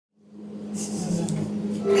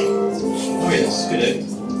This is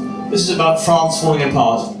good. This is about France falling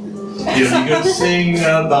apart. The only good thing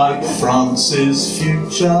about France's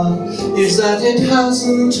future is that it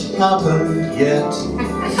hasn't happened yet.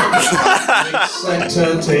 The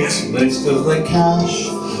sector takes most of the cash.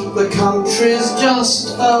 The country's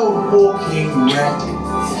just a walking wreck.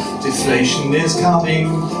 Deflation is coming,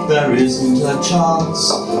 there isn't a chance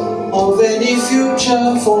of any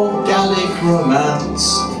future for Gallic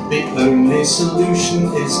romance. The only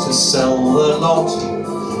solution is to sell the lot.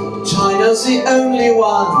 China's the only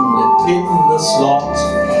one in the slot.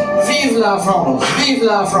 Vive la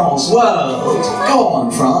France, world! Go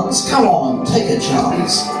on, France, come on, take a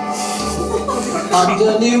chance.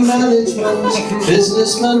 Under new management,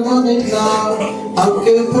 businessmen run it now. Out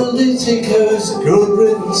go politicos, good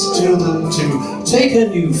riddance to them to take a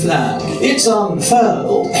new flag. It's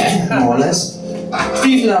unfurled, more or less.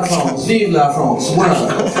 Vive la France,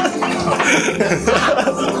 world!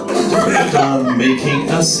 Done making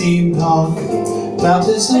a theme park that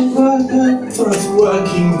isn't working for a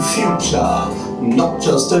working future. Not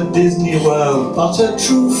just a Disney world, but a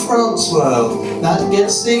true France world that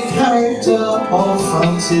gets the character of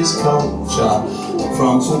France's culture.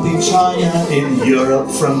 France will be China in Europe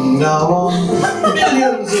from now on.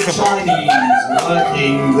 Millions of Chinese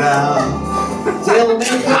working there. They'll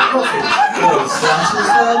make a profit, because that is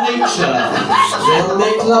their nature. They'll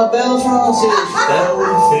make La Belle France's belle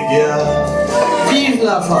figure. Vive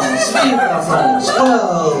la France,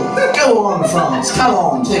 world! Go on, France, come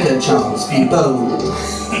on, take a chance, be bold.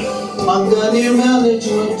 Under new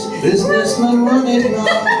management, businessmen run it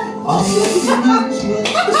now. Under new management,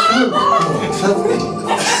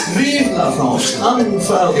 vive la France,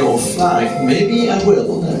 unfurl your flag. Maybe I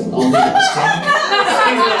will on the next time.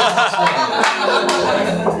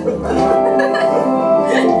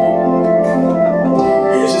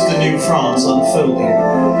 This is the new France unfolding.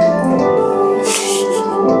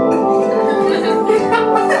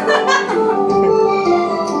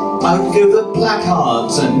 Out go the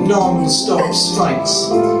placards and non-stop strikes.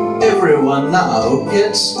 Everyone now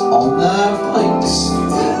gets on their bikes.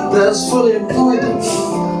 There's full employment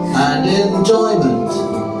and enjoyment.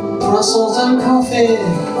 Croissants and coffee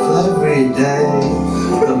every day.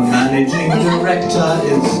 The managing director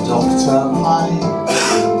is Dr. Mike.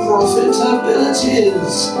 Profitability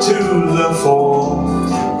is to the fore.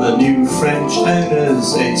 The new French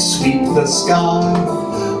owners, they sweep the sky,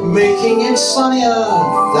 making it sunnier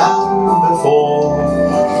than before.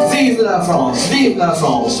 Vive la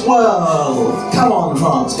France, world! Come on,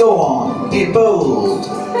 France, go on, be bold.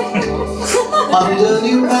 Under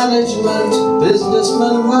new management,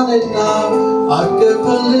 businessmen run it now. Out go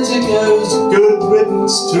politicos, good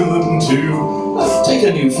riddance to them too. Take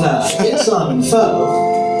a new flag, it's unfurled.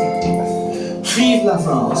 Vive la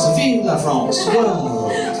France, world!